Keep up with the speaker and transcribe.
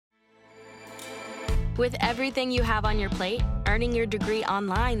With everything you have on your plate, earning your degree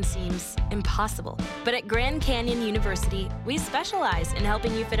online seems impossible. But at Grand Canyon University, we specialize in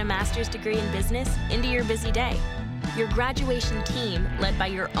helping you fit a master's degree in business into your busy day. Your graduation team, led by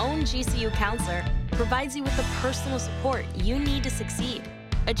your own GCU counselor, provides you with the personal support you need to succeed.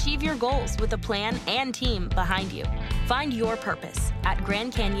 Achieve your goals with a plan and team behind you. Find your purpose at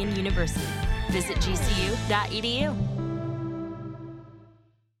Grand Canyon University. Visit gcu.edu.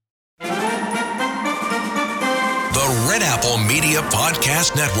 The Red Apple Media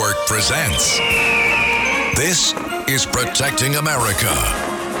Podcast Network presents This is Protecting America.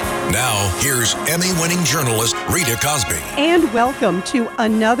 Now, here's Emmy-winning journalist Rita Cosby. And welcome to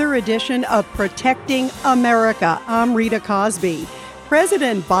another edition of Protecting America. I'm Rita Cosby.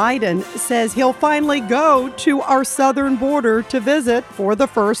 President Biden says he'll finally go to our southern border to visit for the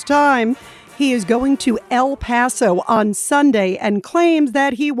first time. He is going to El Paso on Sunday and claims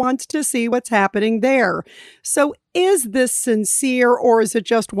that he wants to see what's happening there. So is this sincere or is it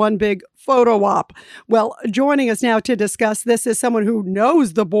just one big photo op? Well, joining us now to discuss this is someone who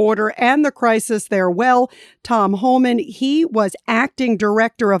knows the border and the crisis there well, Tom Homan. He was acting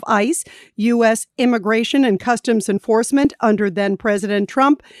director of ICE, U.S. Immigration and Customs Enforcement under then President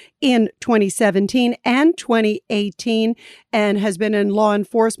Trump in 2017 and 2018, and has been in law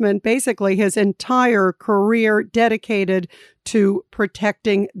enforcement basically his entire career, dedicated to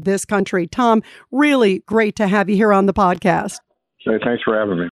protecting this country. Tom, really great to have you here on the podcast. Hey, thanks for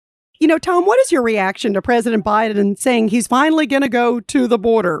having me. You know, Tom, what is your reaction to President Biden saying he's finally going to go to the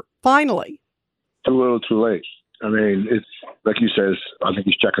border? Finally. Too little, too late. I mean, it's like you said, I think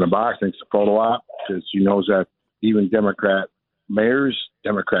he's checking a box. I think it's a photo op because he knows that even Democrat mayors,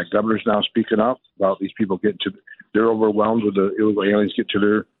 Democrat governors now speaking up about these people they're overwhelmed with the illegal aliens get to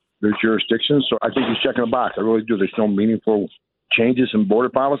their jurisdictions. So I think he's checking a box. I really do. There's no meaningful changes in border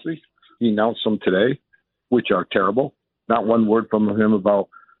policy. He announced some today, which are terrible. Not one word from him about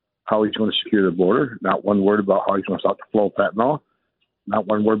how he's going to secure the border. Not one word about how he's going to stop the flow of fentanyl. Not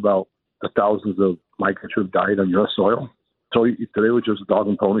one word about the thousands of migrants who have died on U.S. soil. So today was just a dog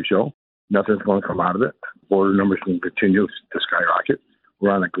and pony show. Nothing's going to come out of it. Border numbers can continue to skyrocket. We're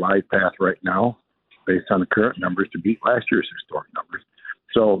on a glide path right now based on the current numbers to beat last year's historic numbers.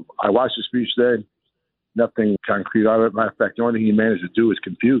 So I watched the speech today. Nothing concrete out of it. Matter of fact, the only thing he managed to do is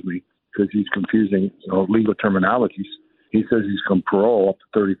confuse me because he's confusing legal terminologies. He says he's going to parole up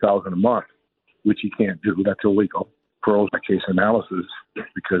to $30,000 a month, which he can't do. That's illegal. Parole by case analysis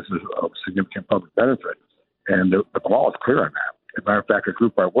because of significant public benefit. And the law is clear on that. As a matter of fact, a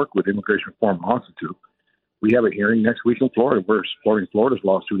group I work with, Immigration Reform Law Institute, we have a hearing next week in Florida. We're exploring Florida's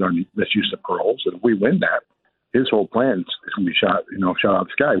lawsuit on misuse of paroles. And if we win that, his whole plan is going to be shot out of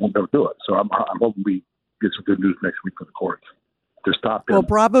the sky. He won't be able to do it. So I'm hoping we get some good news next week from the courts to stop him. Well,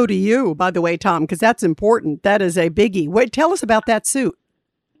 bravo to you, by the way, Tom, because that's important. That is a biggie. Tell us about that suit.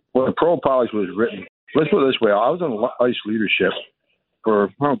 Well, the parole policy was written. Let's put it this way. I was in ICE leadership for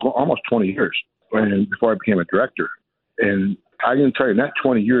almost 20 years before I became a director. And I can tell you, in that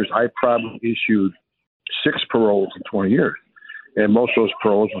 20 years, I probably issued 6 paroles in 20 years. And most of those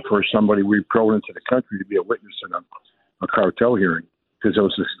paroles were for somebody we paroled into the country to be a witness in a cartel hearing because it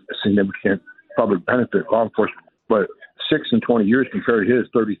was a significant public benefit, law enforcement. But 6 in 20 years compared to his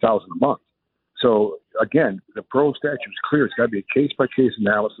 $30,000 a month. So, again, the parole statute is clear. It's got to be a case-by-case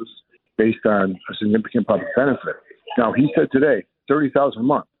analysis based on a significant public benefit. Now, he said today, $30,000 a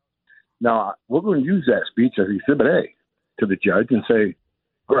month. Now, we're going to use that speech as Exhibit A to the judge and say,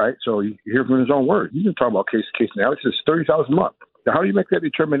 all right, so you hear from his own words. You can talk about case-to-case analysis. It's $30,000 a month. Now, how do you make that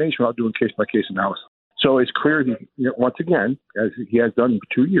determination without doing case-by-case analysis? So it's clear, once again, as he has done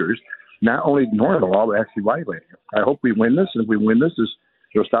for 2 years, not only ignoring the law, but actually violating it. I hope we win this, and if we win this,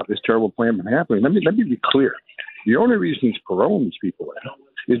 it'll stop this terrible plan from happening. Let me be clear. The only reason he's paroling these people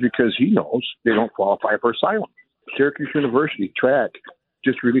is because he knows they don't qualify for asylum. Syracuse University, TRAC,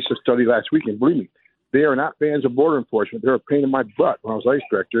 just released a study last week, and believe me, they are not fans of border enforcement. They're a pain in my butt when I was ICE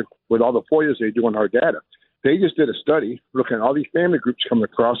director with all the FOIAs they do on our data. They just did a study looking at all these family groups coming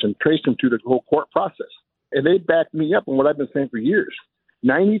across and traced them through the whole court process. And they backed me up on what I've been saying for years.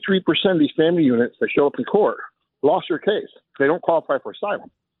 93% of these family units that show up in court lost their case. They don't qualify for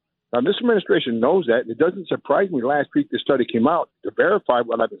asylum. Now, this administration knows that. It doesn't surprise me last week the study came out to verify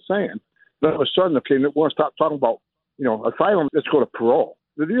what I've been saying. Then all of a sudden, okay, we want to stop talking about, asylum, let's go to parole.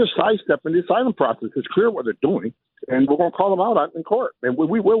 They're just sidestepping the asylum process. It's clear what they're doing, and we're going to call them out in court, and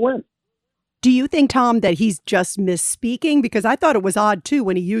we will win. Do you think, Tom, that he's just misspeaking? Because I thought it was odd, too,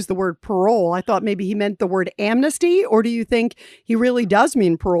 when he used the word parole. I thought maybe he meant the word amnesty. Or do you think he really does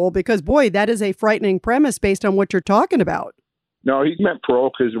mean parole? Because, boy, that is a frightening premise based on what you're talking about. No, he meant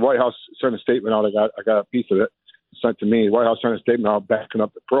parole because the White House sent a statement out. I got a piece of it sent to me. The White House sent a statement out backing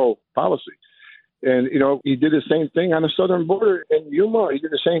up the parole policy. And, he did the same thing on the southern border in Yuma. He did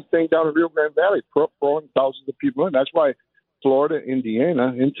the same thing down in Rio Grande Valley, throwing thousands of people in. That's why Florida, Indiana,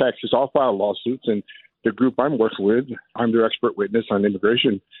 and Texas all filed lawsuits. And the group I'm working with, I'm their expert witness on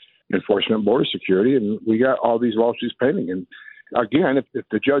immigration enforcement and border security. And we got all these lawsuits pending. And again, if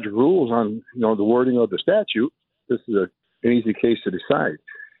the judge rules on, the wording of the statute, this is an easy case to decide.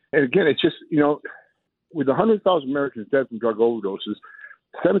 And again, it's just, with 100,000 Americans dead from drug overdoses,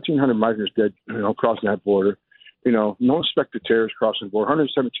 1,700 migrants dead, crossing that border, no suspected terrorists crossing the border,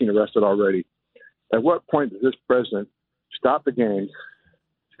 117 arrested already. At what point does this president stop the games,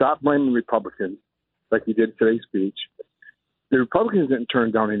 stop blaming Republicans like he did in today's speech? The Republicans didn't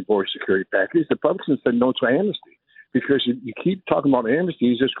turn down any border security package. The Republicans said no to amnesty because you keep talking about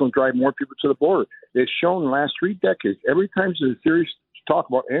amnesty, it's just going to drive more people to the border. It's shown in the last 3 decades, every time there's a serious talk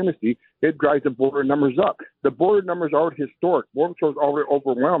about amnesty, it drives the border numbers up. The border numbers are already historic. Border Patrol is already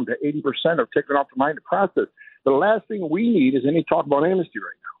overwhelmed at 80% of taken off the mind to process. The last thing we need is any talk about amnesty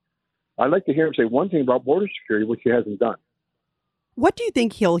right now. I'd like to hear him say one thing about border security, which he hasn't done. What do you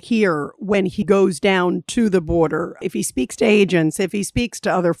think he'll hear when he goes down to the border, if he speaks to agents, if he speaks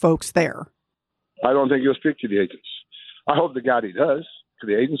to other folks there? I don't think he'll speak to the agents. I hope to God he does. To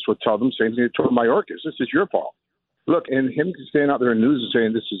the agents will tell them, same thing they told Mayorkas, this is your fault. Look, and him standing out there in the news and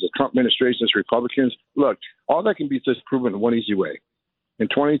saying this is a Trump administration, it's Republicans. Look, all that can be just proven in one easy way. In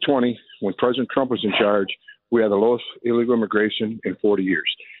 2020, when President Trump was in charge, we had the lowest illegal immigration in 40 years.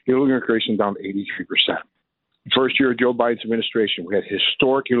 Illegal immigration down to 83%. First year of Joe Biden's administration, we had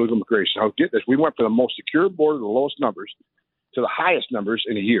historic illegal immigration. Now, get this, we went from the most secure border, the lowest numbers, to the highest numbers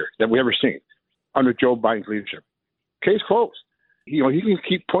in a year that we've ever seen under Joe Biden's leadership. Case closed. He can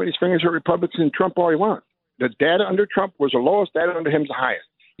keep pointing his fingers at Republicans and Trump all he wants. The data under Trump was the lowest, data under him is the highest.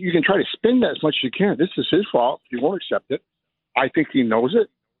 You can try to spin that as much as you can. This is his fault. He won't accept it. I think he knows it,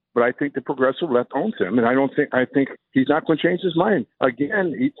 but I think the progressive left owns him, and I think he's not going to change his mind.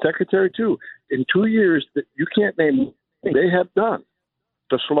 Again, he's secretary too. In 2 years, you can't name anything they have done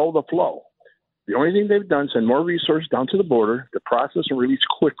to slow the flow. The only thing they've done is send more resources down to the border to process and release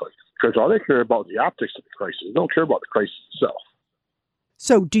quickly, because all they care about is the optics of the crisis. They don't care about the crisis itself.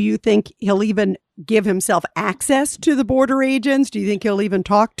 So do you think he'll even give himself access to the border agents? Do you think he'll even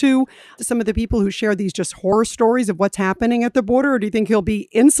talk to some of the people who share these just horror stories of what's happening at the border? Or do you think he'll be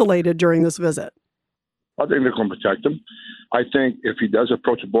insulated during this visit? I think they're going to protect him. I think if he does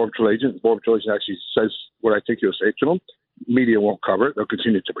approach a Border Patrol agent, the Border Patrol agent actually says what I think he'll say to them, media won't cover it. They'll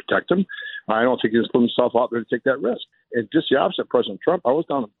continue to protect him. I don't think he's put himself out there to take that risk. And just the opposite, President Trump, I was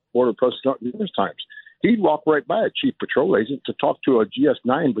down at the border President numerous times. He'd walk right by a chief patrol agent to talk to a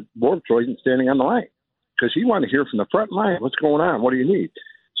GS-9 Border Patrol agent standing on the line because he wanted to hear from the front line, what's going on, what do you need?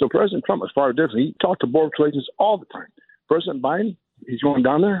 So President Trump is far different. He talked to Border Patrol agents all the time. President Biden, he's going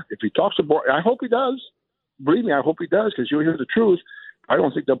down there. If he talks to I hope he does. Believe me, I hope he does because you'll hear the truth. I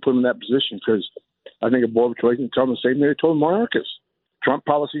don't think they'll put him in that position because I think a Border Patrol agent will tell him the same thing they told Mayorkas. Trump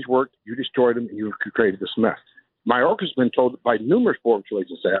policies worked, you destroyed them, and you created this mess. Mayorkas has been told by numerous Border Patrol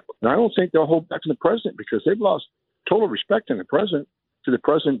agents that, and I don't think they'll hold back to the president because they've lost total respect in the president. To the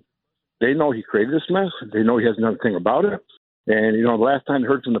president, they know he created this mess. They know he has another thing about it. And, the last time I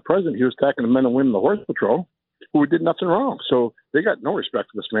heard from the president, he was attacking the men and women of the Horse Patrol who did nothing wrong. So they got no respect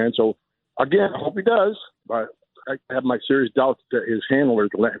for this man. So, again, I hope he does, but I have my serious doubts that his handlers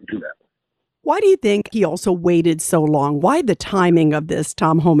will let him do that. Why do you think he also waited so long? Why the timing of this,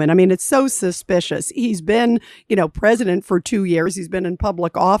 Tom Homan? I mean, it's so suspicious. He's been, president for 2 years. He's been in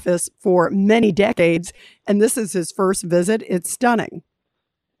public office for many decades, and this is his first visit. It's stunning.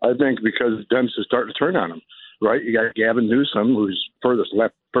 I think because Dems is starting to turn on him, right? You got Gavin Newsom, who's furthest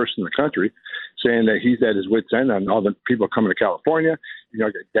left person in the country, saying that he's at his wit's end on all the people coming to California. You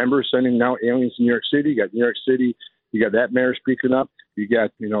got Denver sending now aliens to New York City. You got New York City. You got that mayor speaking up. You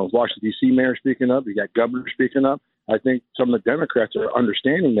got, Washington, D.C. mayor speaking up. You got governor speaking up. I think some of the Democrats are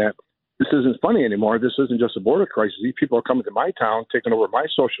understanding that this isn't funny anymore. This isn't just a border crisis. These people are coming to my town, taking over my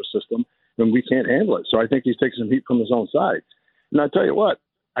social system, and we can't handle it. So I think he's taking some heat from his own side. And I'll tell you what,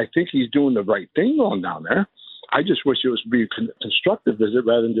 I think he's doing the right thing going down there. I just wish it was to be a constructive visit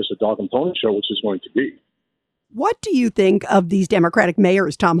rather than just a dog and pony show, which is going to be. What do you think of these Democratic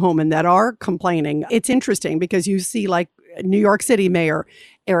mayors, Tom Homan, that are complaining? It's interesting because you see like New York City Mayor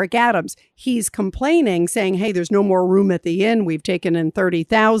Eric Adams, he's complaining, saying, hey, there's no more room at the inn. We've taken in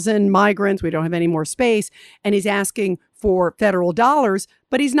 30,000 migrants. We don't have any more space. And he's asking for federal dollars,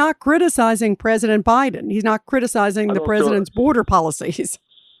 but he's not criticizing President Biden. He's not criticizing the president's border policies.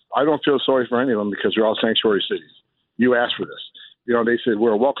 I don't feel sorry for any of them because they're all sanctuary cities. You asked for this. They said,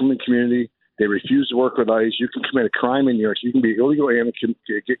 we're a welcoming community. They refuse to work with ICE. You can commit a crime in New York. You can be illegal and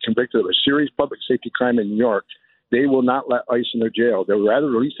get convicted of a serious public safety crime in New York. They will not let ICE in their jail. They'll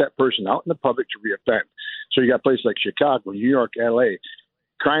rather release that person out in the public to reoffend. So you got places like Chicago, New York, LA.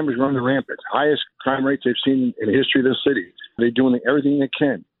 Crime is running rampant. Highest crime rates they've seen in the history of the city. Are they doing everything they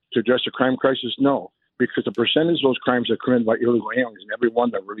can to address the crime crisis? No, because the percentage of those crimes are committed by illegal aliens, and every one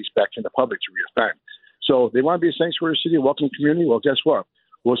that released back in the public to reoffend. So they want to be a sanctuary city, a welcome community. Well, guess what?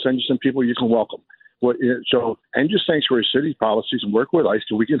 We'll send you some people you can welcome. So end your sanctuary city policies and work with ICE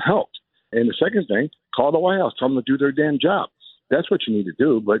so we can help. And the second thing, call the White House, tell them to do their damn job. That's what you need to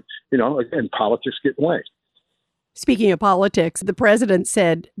do. But, again, politics get in the way. Speaking of politics, the president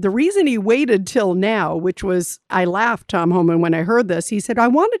said the reason he waited till now, which was, I laughed, Tom Homan, when I heard this. He said, I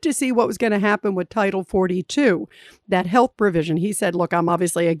wanted to see what was going to happen with Title 42, that health provision. He said, look, I'm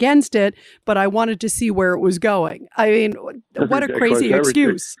obviously against it, but I wanted to see where it was going. I mean, what a crazy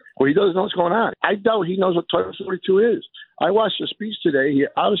excuse. Well, he doesn't know what's going on. I doubt he knows what Title 42 is. I watched a speech today. He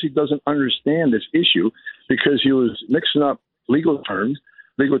obviously doesn't understand this issue because he was mixing up legal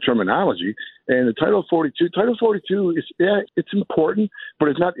terminology. And the Title 42 is, it's important, but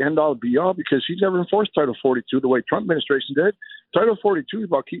it's not the end all be all because he's never enforced Title 42 the way Trump administration did. Title 42 is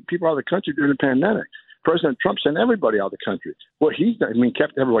about keeping people out of the country during the pandemic. President Trump sent everybody out of the country. What he's done,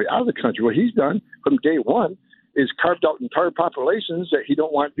 kept everybody out of the country. What he's done from day one is carved out entire populations that he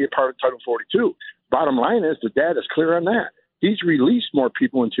don't want to be a part of Title 42. Bottom line is the data is clear on that. He's released more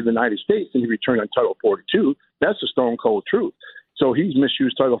people into the United States than he returned on Title 42. That's the stone cold truth. So he's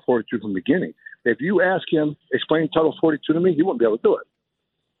misused Title 42 from the beginning. If you ask him, explain Title 42 to me, he won't be able to do it.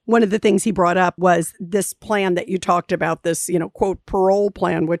 One of the things he brought up was this plan that you talked about, this, quote, parole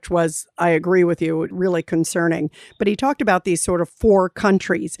plan, which was, I agree with you, really concerning. But he talked about these sort of 4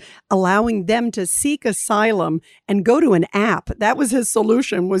 countries, allowing them to seek asylum and go to an app. That was his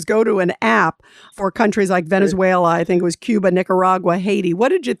solution, was go to an app for countries like Venezuela, I think it was Cuba, Nicaragua, Haiti. What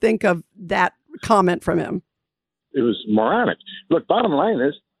did you think of that comment from him? It was moronic. Look, bottom line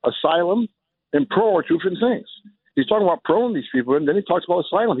is asylum and parole are 2 different things. He's talking about paroling these people, and then he talks about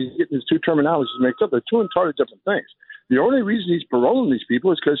asylum. He's getting his 2 terminologies mixed up. They're 2 entirely different things. The only reason he's paroling these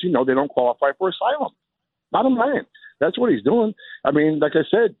people is because, they don't qualify for asylum. Bottom line. That's what he's doing. Like I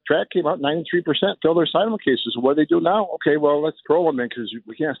said, track came out 93% fill their asylum cases. What do they do now? Okay, well, let's parole them then because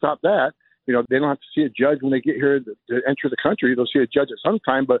we can't stop that. They don't have to see a judge when they get here to enter the country. They'll see a judge at some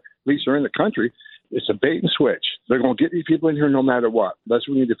time, but at least they're in the country. It's a bait and switch. They're going to get these people in here no matter what. Unless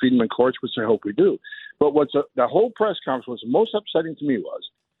we need to feed them in courts, which I hope we do. But the whole press conference was most upsetting to me was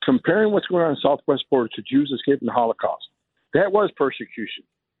comparing what's going on in the southwest border to Jews escaping the Holocaust. That was persecution.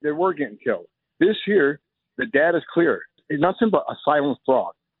 They were getting killed. This here, the data is clear. It's nothing but asylum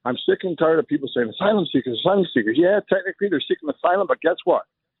fraud. I'm sick and tired of people saying asylum seekers. Yeah, technically they're seeking asylum, but guess what?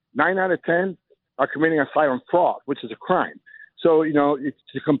 9 out of 10 are committing asylum fraud, which is a crime. So,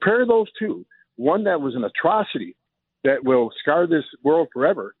 to compare those two, one that was an atrocity that will scar this world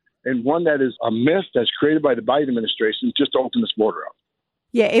forever, and one that is a myth that's created by the Biden administration just to open this border up.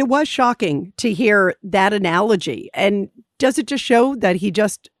 Yeah, it was shocking to hear that analogy. And does it just show that he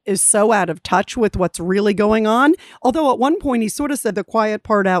just is so out of touch with what's really going on? Although at one point he sort of said the quiet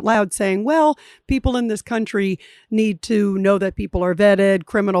part out loud saying, well, people in this country need to know that people are vetted,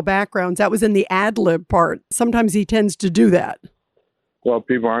 criminal backgrounds. That was in the ad lib part. Sometimes he tends to do that. Well,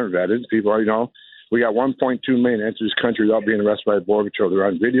 people aren't vetted. People are, we got 1.2 million enter this country without being arrested by the Border Patrol. They're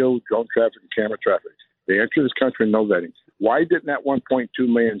on video, drone traffic, and camera traffic. They enter this country with no vetting. Why didn't that 1.2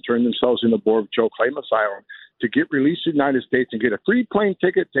 million turn themselves into Border Patrol, claim asylum, to get released to the United States and get a free plane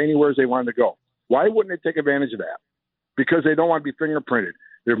ticket to anywhere they wanted to go? Why wouldn't they take advantage of that? Because they don't want to be fingerprinted.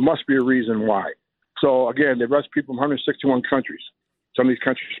 There must be a reason why. So, again, they arrest people from 161 countries. Some of these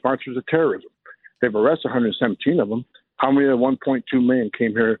countries are sponsors of terrorism. They've arrested 117 of them. How many of the 1.2 million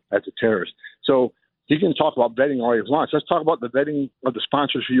came here as a terrorist? So he can talk about vetting all he wants. Let's talk about the vetting of the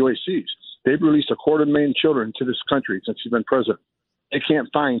sponsors for UACs. They've released 250,000 children to this country since he's been president. They can't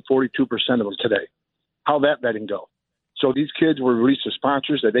find 42% of them today. How'd that vetting go? So these kids were released to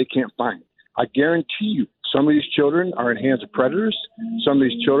sponsors that they can't find. I guarantee you some of these children are in hands of predators. Some of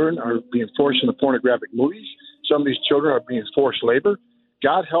these children are being forced into pornographic movies. Some of these children are being forced labor.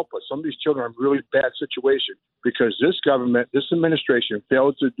 God help us. Some of these children are in a really bad situation because this government, this administration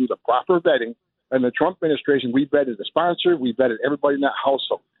failed to do the proper vetting. And the Trump administration, we vetted the sponsor, we vetted everybody in that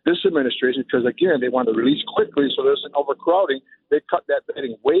household. This administration, because again, they want to release quickly so there's an overcrowding, they cut that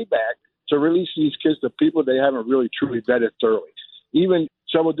vetting way back to release these kids to people they haven't really truly vetted thoroughly. Even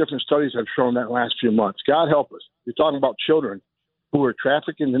several different studies have shown that in the last few months. God help us. You're talking about children who are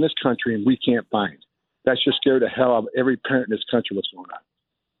trafficking in this country and we can't find. That should scare the hell out of every parent in this country what's going on.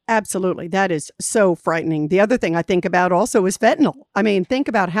 Absolutely. That is so frightening. The other thing I think about also is fentanyl. I mean, think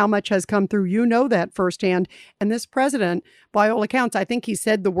about how much has come through. You know that firsthand. And this president, by all accounts, I think he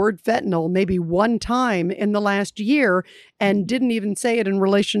said the word fentanyl maybe one time in the last year and didn't even say it in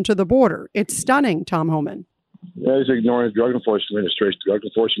relation to the border. It's stunning, Tom Homan. Yeah, he's ignoring the Drug Enforcement Administration. The Drug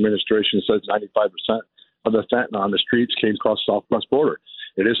Enforcement Administration says 95% of the fentanyl on the streets came across the southwest border.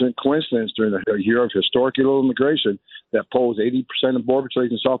 It isn't a coincidence during the year of historic illegal immigration that pulls 80% of border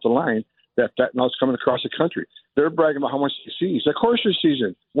patrons south of the line that fentanyl is coming across the country. They're bragging about how much they seize. Of course you're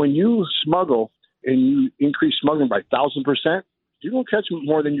seizing. When you smuggle and you increase smuggling by 1,000%, you don't catch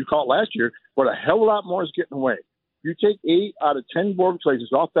more than you caught last year, but a hell of a lot more is getting away. You take 8 out of 10 border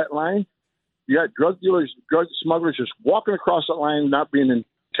patrons off that line, you got drug dealers, drug smugglers just walking across that line, not being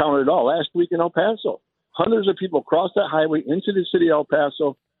encountered at all. Last week in El Paso, hundreds of people crossed that highway into the city of El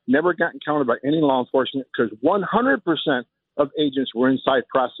Paso, never got encountered by any law enforcement because 100% of agents were inside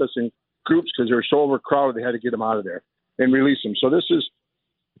processing groups because they were so overcrowded they had to get them out of there and release them. So this is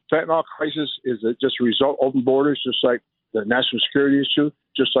fentanyl crisis is just a result of open borders, just like the national security issue,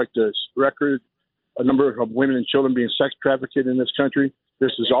 just like the record a number of women and children being sex trafficked in this country.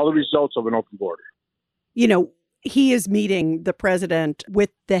 This is all the results of an open border. You know, he is meeting the president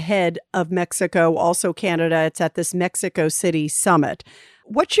with the head of Mexico, also Canada. It's at this Mexico City summit.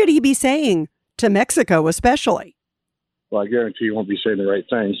 What should he be saying to Mexico, especially? Well, I guarantee he won't be saying the right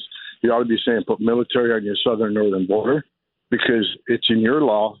things. He ought to be saying put military on your southern northern border because it's in your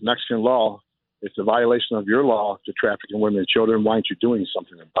law, Mexican law. It's a violation of your law to traffic in women and children. Why aren't you doing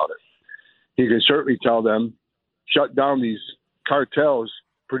something about it? He can certainly tell them, shut down these cartels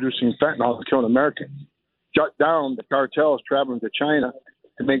producing fentanyl and killing Americans. Shut down the cartels traveling to China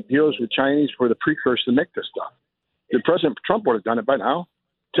to make deals with Chinese for the precursor to make this stuff. The President Trump would have done it by now.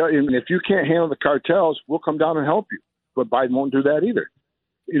 Tell you, if you can't handle the cartels, we'll come down and help you. But Biden won't do that either.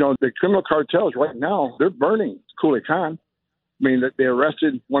 You know, the criminal cartels right now, they're burning Culiacan. I mean, they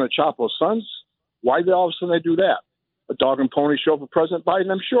arrested one of Chapo's sons. Why did all of a sudden they do that? A dog and pony show for President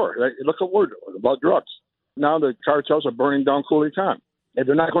Biden, I'm sure. Look at what we're doing about drugs. Now the cartels are burning down Culiacan. And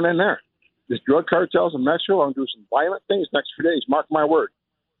they're not going in there. These drug cartels in Mexico are going to do some violent things next few days, mark my word.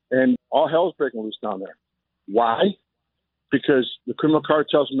 And all hell's breaking loose down there. Why? Because the criminal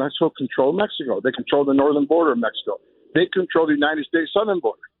cartels in Mexico control Mexico. They control the northern border of Mexico. They control the United States southern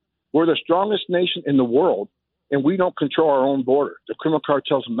border. We're the strongest nation in the world, and we don't control our own border. The criminal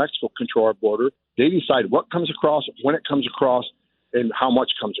cartels in Mexico control our border. They decide what comes across, when it comes across, and how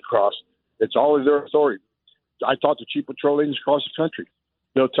much comes across. It's all of their authority. I talked to chief patrol agents across the country.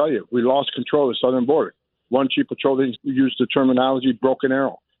 They'll tell you, we lost control of the southern border. One chief patrol agent used the terminology broken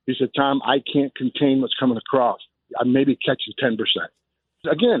arrow. He said, Tom, I can't contain what's coming across. I'm maybe catching 10%.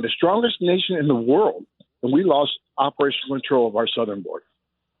 Again, the strongest nation in the world, and we lost operational control of our southern border.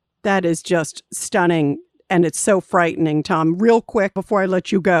 That is just stunning. And it's so frightening, Tom. Real quick, before I let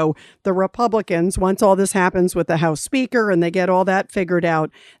you go, the Republicans, once all this happens with the House Speaker and they get all that figured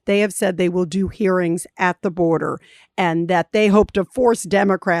out, they have said they will do hearings at the border and that they hope to force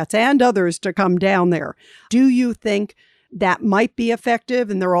Democrats and others to come down there. Do you think that might be effective?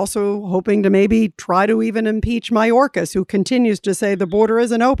 And they're also hoping to maybe try to even impeach Mayorkas, who continues to say the border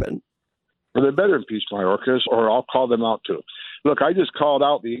isn't open. Well, they better impeach Mayorkas, or I'll call them out too. Look, I just called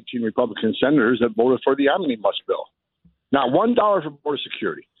out the 18 Republican senators that voted for the omnibus bill. Not $1 for border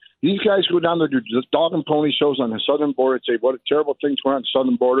security. These guys go down there to do dog and pony shows on the southern border and say what a terrible thing's going on the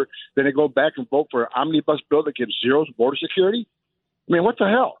southern border. Then they go back and vote for an omnibus bill that gives zero border security. I mean, what the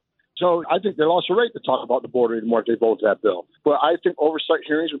hell? So I think they lost the right to talk about the border anymore if they vote for that bill. But I think oversight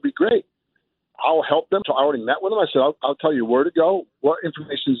hearings would be great. I'll help them. So I already met with them. I said, I'll tell you where to go, what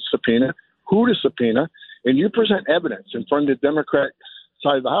information to subpoena, who to subpoena, and you present evidence in front of the Democratic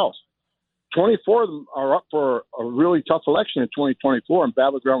side of the House. 24 of them are up for a really tough election in 2024 in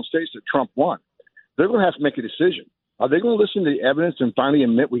battleground states that Trump won. They're going to have to make a decision. Are they going to listen to the evidence and finally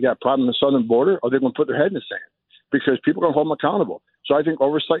admit we got a problem in the southern border, or are they going to put their head in the sand? Because people are going to hold them accountable. So I think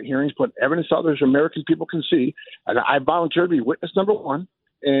oversight hearings put evidence out there so American people can see. And I volunteer to be witness number one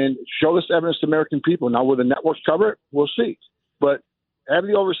and show this evidence to American people. Now, will the networks cover it? We'll see. But have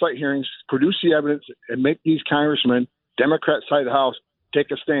the oversight hearings, produce the evidence, and make these congressmen, Democrat side of the House, take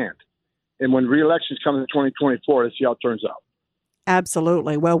a stand. And when re-elections come in 2024, let's see how it turns out.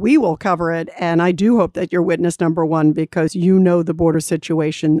 Absolutely. Well, we will cover it. And I do hope that you're witness number one because you know the border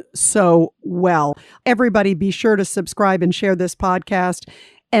situation so well. Everybody be sure to subscribe and share this podcast.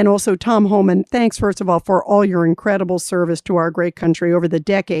 And also, Tom Homan, thanks, first of all, for all your incredible service to our great country over the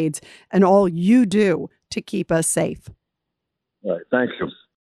decades and all you do to keep us safe. All right. Thank you.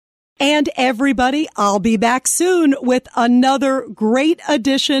 And everybody, I'll be back soon with another great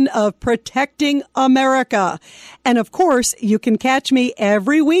edition of Protecting America. And of course, you can catch me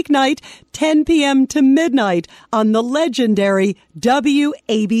every weeknight, 10 p.m. to midnight on the legendary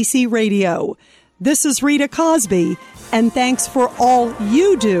WABC Radio. This is Rita Cosby, and thanks for all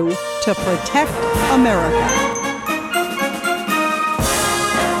you do to protect America.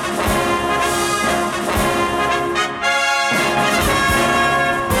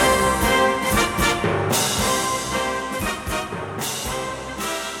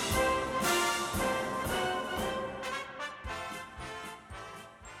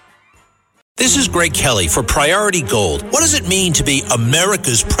 This is Greg Kelly for Priority Gold. What does it mean to be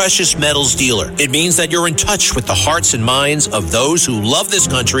America's precious metals dealer? It means that you're in touch with the hearts and minds of those who love this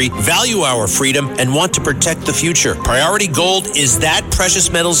country, value our freedom, and want to protect the future. Priority Gold is that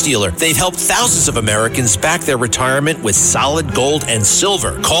precious metals dealer. They've helped thousands of Americans back their retirement with solid gold and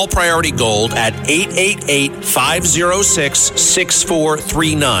silver. Call Priority Gold at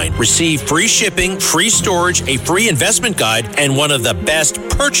 888-506-6439. Receive free shipping, free storage, a free investment guide, and one of the best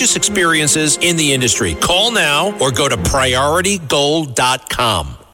purchase experiences in the industry. Call now or go to PriorityGold.com.